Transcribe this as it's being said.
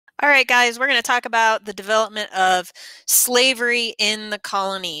All right, guys, we're going to talk about the development of slavery in the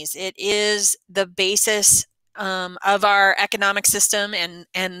colonies. It is the basis of our economic system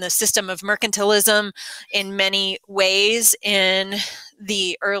and the system of mercantilism in many ways in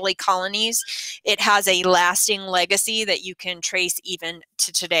the early colonies. It has a lasting legacy that you can trace even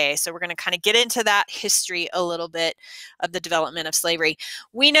to today. So we're going to kind of get into that history a little bit of the development of slavery.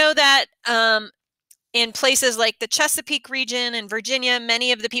 We know that in places like the Chesapeake region and Virginia,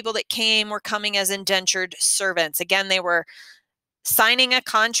 many of the people that came were coming as indentured servants. Again, they were signing a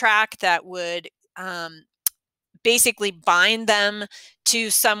contract that would basically bind them to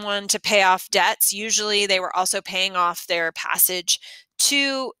someone to pay off debts. Usually they were also paying off their passage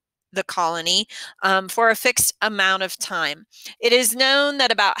to the colony for a fixed amount of time. It is known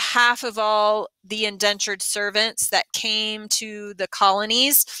that about half of all the indentured servants that came to the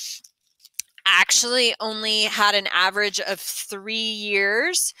colonies actually only had an average of 3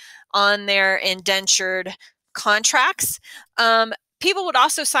 years on their indentured contracts. People would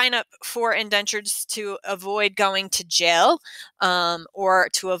also sign up for indentures to avoid going to jail or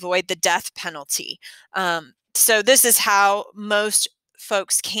to avoid the death penalty. So this is how most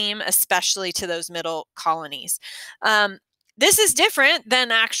folks came, especially to those middle colonies. This is different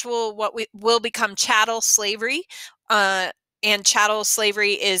than actual what will become chattel slavery. And chattel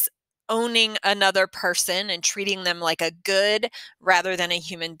slavery is owning another person and treating them like a good rather than a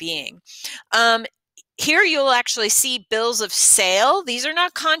human being. Here you'll actually see bills of sale. These are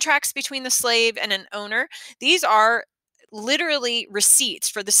not contracts between the slave and an owner. These are literally receipts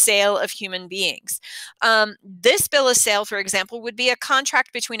for the sale of human beings. This bill of sale, for example, would be a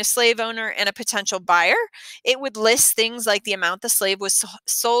contract between a slave owner and a potential buyer. It would list things like the amount the slave was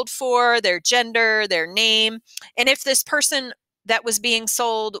sold for, their gender, their name, and if this person that was being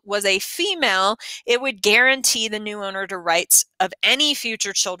sold was a female, it would guarantee the new owner the rights of any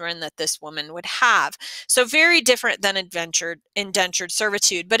future children that this woman would have. So very different than indentured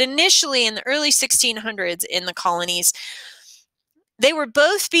servitude. But initially in the early 1600s in the colonies, they were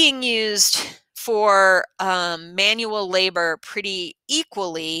both being used for manual labor pretty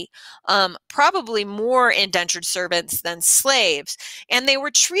equally, probably more indentured servants than slaves, and they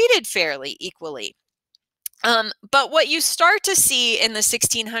were treated fairly equally. But what you start to see in the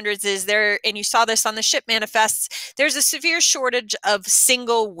 1600s is there, and you saw this on the ship manifests, there's a severe shortage of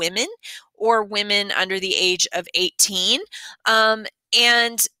single women or women under the age of 18.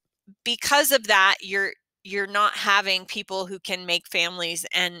 And because of that, you're not having people who can make families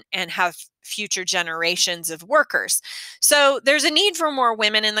and have future generations of workers. So there's a need for more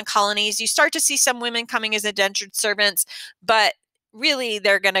women in the colonies. You start to see some women coming as indentured servants, but really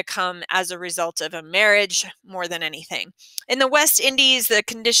they're going to come as a result of a marriage more than anything. In the West Indies, the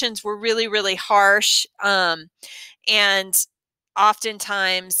conditions were really, really harsh. And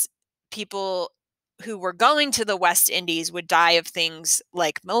oftentimes people who were going to the West Indies would die of things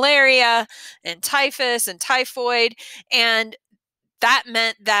like malaria and typhus and typhoid. And that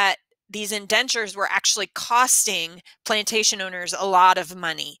meant that these indentures were actually costing plantation owners a lot of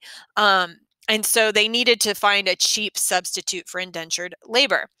money. And so they needed to find a cheap substitute for indentured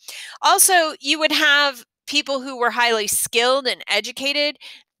labor. Also, you would have people who were highly skilled and educated.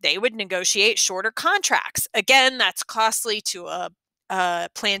 They would negotiate shorter contracts. Again, that's costly to a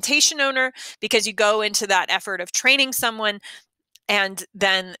plantation owner because you go into that effort of training someone and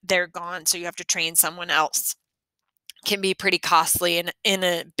then they're gone. So you have to train someone else. Can be pretty costly in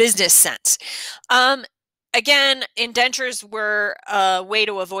a business sense. Again, indentures were a way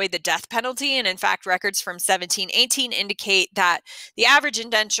to avoid the death penalty. And in fact, records from 1718 indicate that the average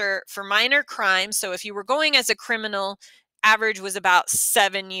indenture for minor crimes, so if you were going as a criminal, average was about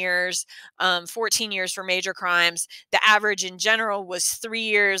 7 years, 14 years for major crimes. The average in general was 3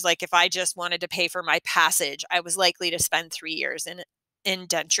 years. Like if I just wanted to pay for my passage, I was likely to spend 3 years in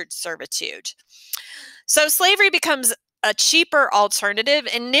indentured servitude. So slavery becomes a cheaper alternative.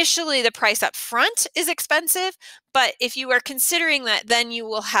 Initially, the price up front is expensive, but if you are considering that, then you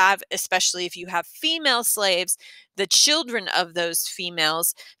will have, especially if you have female slaves, the children of those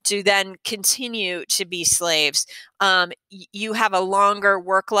females to then continue to be slaves. You have a longer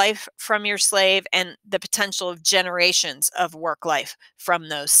work life from your slave and the potential of generations of work life from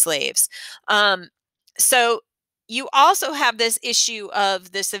those slaves. So you also have this issue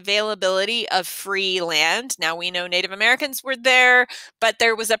of this availability of free land. Now, we know Native Americans were there, but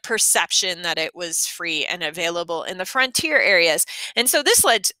there was a perception that it was free and available in the frontier areas. And so this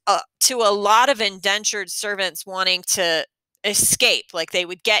led to a lot of indentured servants wanting to escape. Like they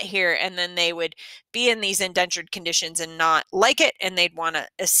would get here and then they would be in these indentured conditions and not like it, and they'd want to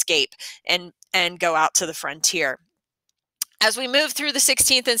escape and go out to the frontier. As we move through the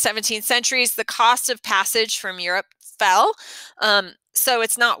 16th and 17th centuries, the cost of passage from Europe fell. So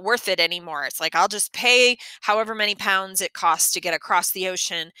it's not worth it anymore. It's like, I'll just pay however many pounds it costs to get across the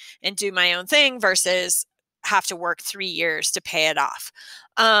ocean and do my own thing versus have to work 3 years to pay it off.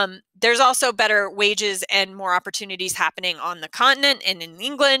 There's also better wages and more opportunities happening on the continent and in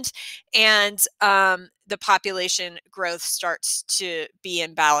England. And the population growth starts to be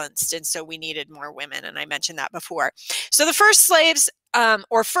imbalanced. And so we needed more women. And I mentioned that before. So the first slaves,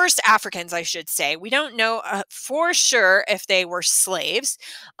 or first Africans, I should say, we don't know for sure if they were slaves.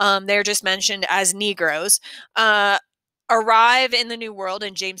 They're just mentioned as Negroes. Arrive in the New World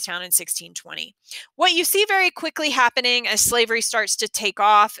in Jamestown in 1620. What you see very quickly happening as slavery starts to take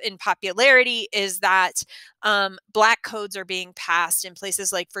off in popularity is that Black codes are being passed in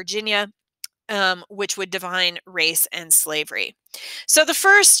places like Virginia, which would define race and slavery. So the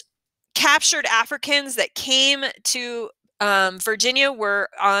first captured Africans that came to Virginia were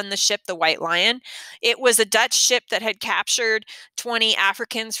on the ship, the White Lion. It was a Dutch ship that had captured 20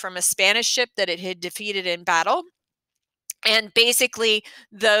 Africans from a Spanish ship that it had defeated in battle. And basically,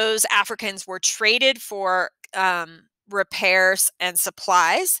 those Africans were traded for repairs and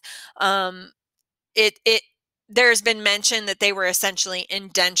supplies. There's been mention that they were essentially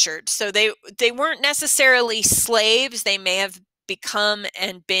indentured. So they weren't necessarily slaves. They may have become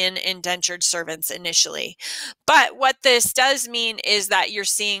and been indentured servants initially. But what this does mean is that you're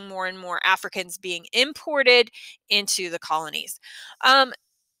seeing more and more Africans being imported into the colonies. And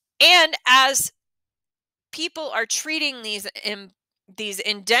as people are treating these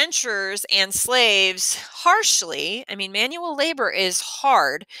indentures and slaves harshly, I mean, manual labor is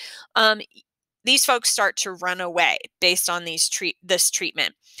hard. These folks start to run away based on this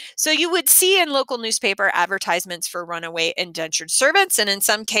treatment. So you would see in local newspaper advertisements for runaway indentured servants, and in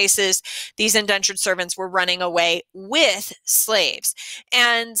some cases, these indentured servants were running away with slaves,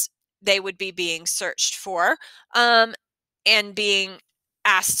 and they would be being searched for and being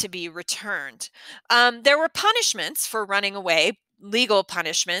asked to be returned. There were punishments for running away, legal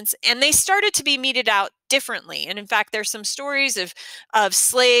punishments, and they started to be meted out differently. And in fact, there's some stories of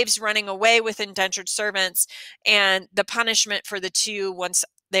slaves running away with indentured servants, and the punishment for the two once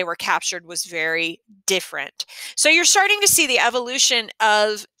they were captured was very different. So you're starting to see the evolution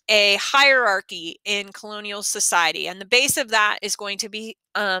of a hierarchy in colonial society, and the base of that is going to be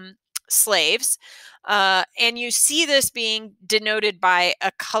slaves. And you see this being denoted by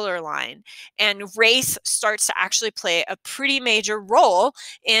a color line, and race starts to actually play a pretty major role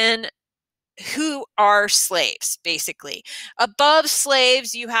in who are slaves, basically. Above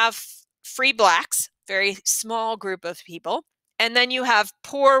slaves, you have free Blacks, very small group of people. And then you have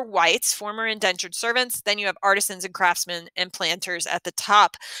poor whites, former indentured servants. Then you have artisans and craftsmen and planters at the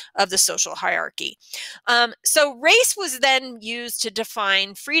top of the social hierarchy. So race was then used to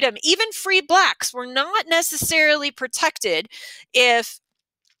define freedom. Even free Blacks were not necessarily protected if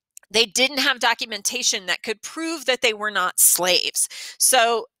they didn't have documentation that could prove that they were not slaves.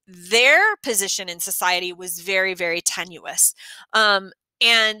 So their position in society was very, very tenuous.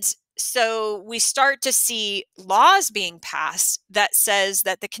 And so we start to see laws being passed that says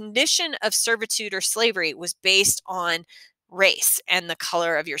that the condition of servitude or slavery was based on race and the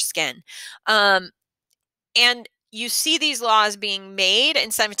color of your skin. And you see these laws being made in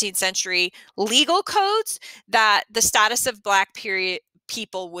 17th century legal codes that the status of Black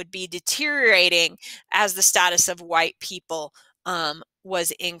people would be deteriorating as the status of white people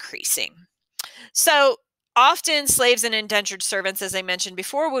was increasing. So often slaves and indentured servants, as I mentioned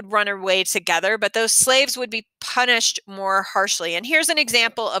before, would run away together, but those slaves would be punished more harshly. And here's an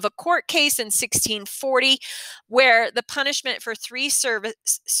example of a court case in 1640 where the punishment for three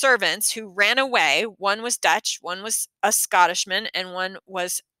servants who ran away, one was Dutch, one was a Scottishman, and one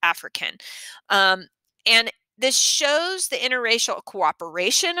was African. And this shows the interracial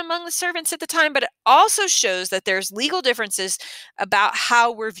cooperation among the servants at the time, but it also shows that there's legal differences about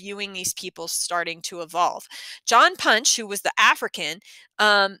how we're viewing these people starting to evolve. John Punch, who was the African,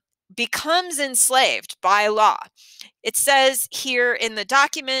 becomes enslaved by law. It says here in the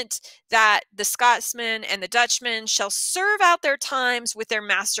document that the Scotsman and the Dutchman shall serve out their times with their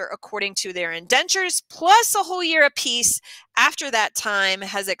master according to their indentures, plus a whole year apiece after that time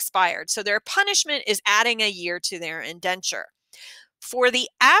has expired. So their punishment is adding a year to their indenture. For the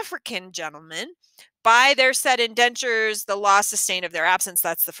African gentlemen, by their said indentures, the law sustained of their absence.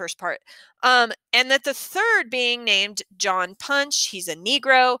 That's the first part. And that the third, being named John Punch, he's a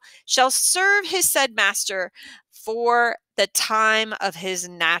Negro, shall serve his said master for the time of his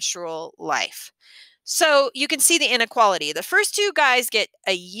natural life. So you can see the inequality. The first two guys get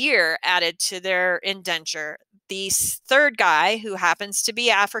a year added to their indenture. The third guy, who happens to be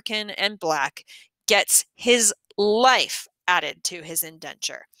African and Black, gets his life added to his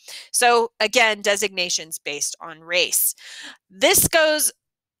indenture. So again, designations based on race. This goes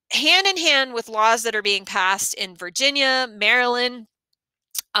hand in hand with laws that are being passed in Virginia, Maryland,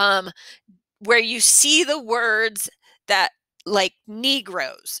 where you see the words that, like,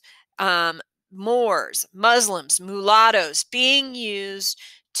 Negroes, Moors, Muslims, mulattoes, being used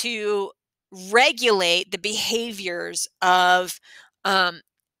to regulate the behaviors of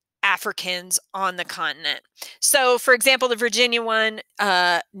Africans on the continent. So, for example, the Virginia one,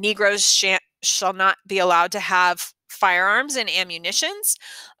 Negroes shall not be allowed to have firearms and ammunitions.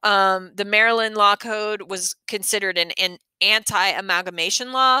 The Maryland Law Code was considered an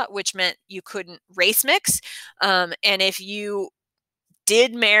anti-amalgamation law, which meant you couldn't race mix. And if you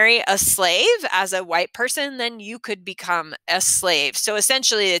did marry a slave as a white person, then you could become a slave. So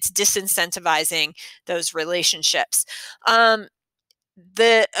essentially, it's disincentivizing those relationships.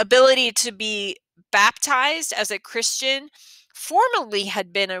 The ability to be baptized as a Christian formerly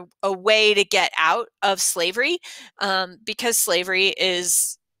had been a way to get out of slavery, because slavery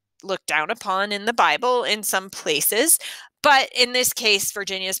is looked down upon in the Bible in some places. But in this case,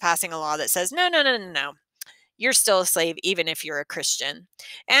 Virginia is passing a law that says, no, no, no, no, no. You're still a slave, even if you're a Christian.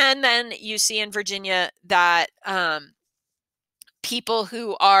 And then you see in Virginia that people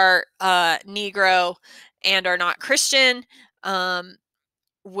who are Negro and are not Christian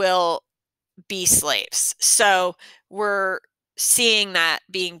will be slaves. So we're seeing that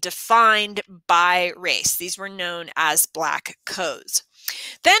being defined by race. These were known as black codes.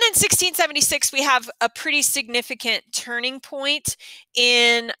 Then in 1676, we have a pretty significant turning point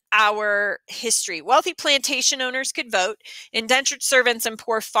in our history. Wealthy plantation owners could vote. Indentured servants and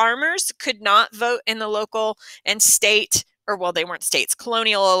poor farmers could not vote in the local and state, or well, they weren't states,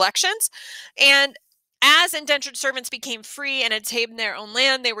 colonial elections. And as indentured servants became free and had tamed their own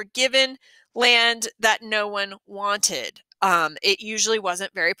land, they were given land that no one wanted. It usually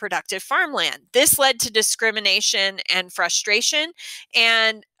wasn't very productive farmland. This led to discrimination and frustration.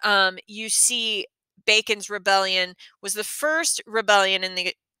 And you see Bacon's Rebellion was the first rebellion in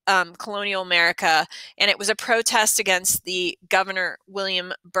the colonial America, and it was a protest against the Governor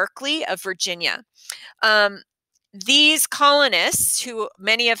William Berkeley of Virginia. These colonists, who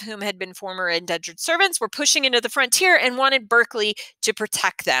many of whom had been former indentured servants, were pushing into the frontier and wanted Berkeley to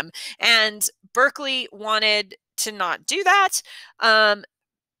protect them. And Berkeley wanted to not do that.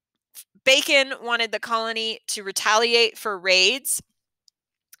 Bacon wanted the colony to retaliate for raids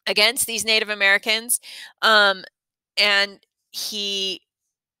against these Native Americans, and he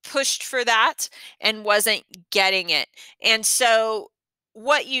pushed for that and wasn't getting it. And so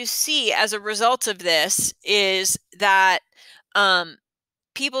what you see as a result of this is that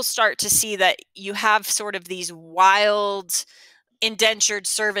people start to see that you have sort of these wild indentured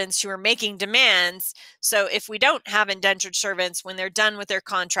servants who are making demands. So if we don't have indentured servants, when they're done with their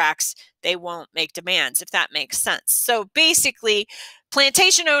contracts, they won't make demands, if that makes sense. So basically,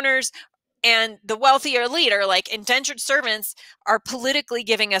 plantation owners and the wealthier elite are like, indentured servants are politically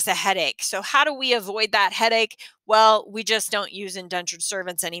giving us a headache. So how do we avoid that headache? Well, we just don't use indentured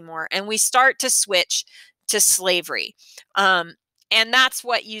servants anymore. And we start to switch to slavery. And that's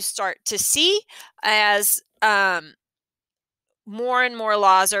what you start to see as more and more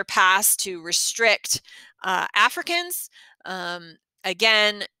laws are passed to restrict Africans.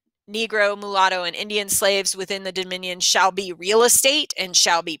 Again, Negro, mulatto, and Indian slaves within the Dominion shall be real estate and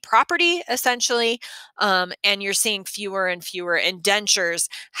shall be property, essentially. And you're seeing fewer and fewer indentures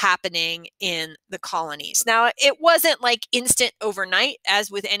happening in the colonies. Now, it wasn't like instant overnight,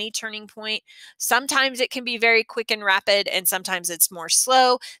 as with any turning point. Sometimes it can be very quick and rapid, and sometimes it's more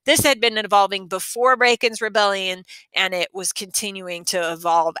slow. This had been evolving before Bacon's Rebellion, and it was continuing to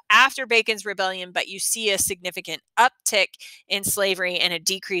evolve after Bacon's Rebellion, but you see a significant uptick in slavery and a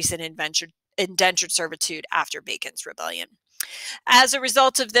decrease in indentured servitude after Bacon's Rebellion. As a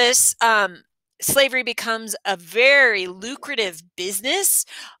result of this, slavery becomes a very lucrative business,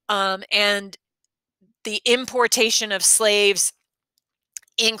 and the importation of slaves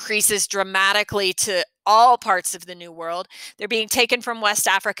increases dramatically to all parts of the New World. They're being taken from West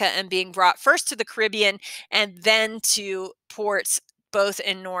Africa and being brought first to the Caribbean and then to ports both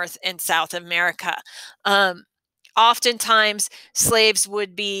in North and South America. Oftentimes, slaves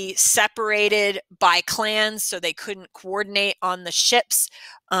would be separated by clans, so they couldn't coordinate on the ships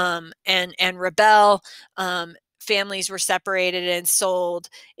and rebel. families were separated and sold,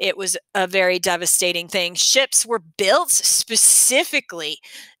 it was a very devastating thing. Ships were built specifically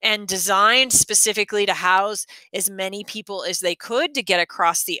and designed specifically to house as many people as they could to get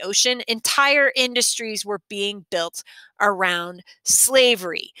across the ocean. Entire industries were being built around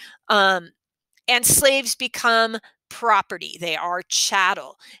slavery. And slaves become property. They are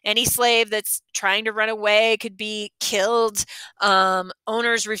chattel. Any slave that's trying to run away could be killed.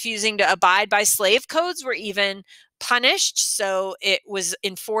 Owners refusing to abide by slave codes were even punished. So it was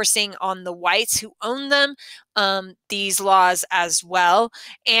enforcing on the whites who owned them these laws as well.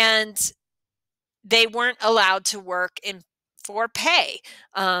 And they weren't allowed to work for pay.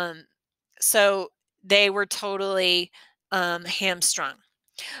 So they were totally hamstrung.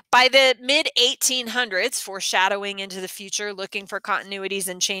 By the mid 1800s, foreshadowing into the future, looking for continuities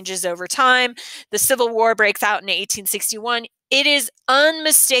and changes over time, the Civil War breaks out in 1861. It is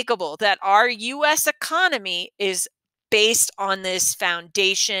unmistakable that our U.S. economy is based on this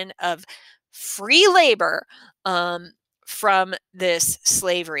foundation of free labor from this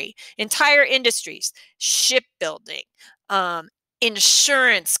slavery. Entire industries, shipbuilding,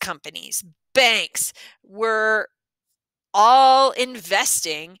 insurance companies, banks were all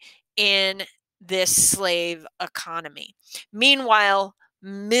investing in this slave economy. Meanwhile,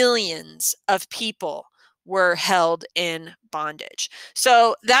 millions of people were held in bondage.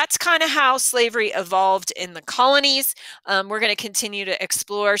 So that's kind of how slavery evolved in the colonies. We're going to continue to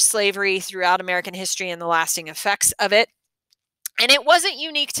explore slavery throughout American history and the lasting effects of it. And it wasn't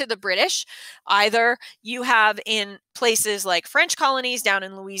unique to the British either. You have in places like French colonies down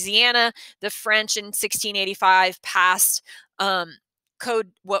in Louisiana, the French in 1685 passed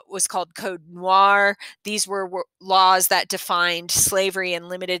what was called Code Noir. These were laws that defined slavery and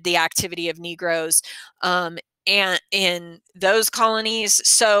limited the activity of Negroes and in those colonies.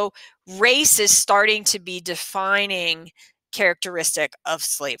 So race is starting to be defining characteristic of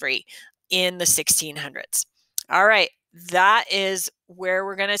slavery in the 1600s. All right. That is where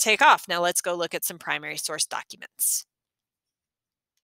we're going to take off. Now let's go look at some primary source documents.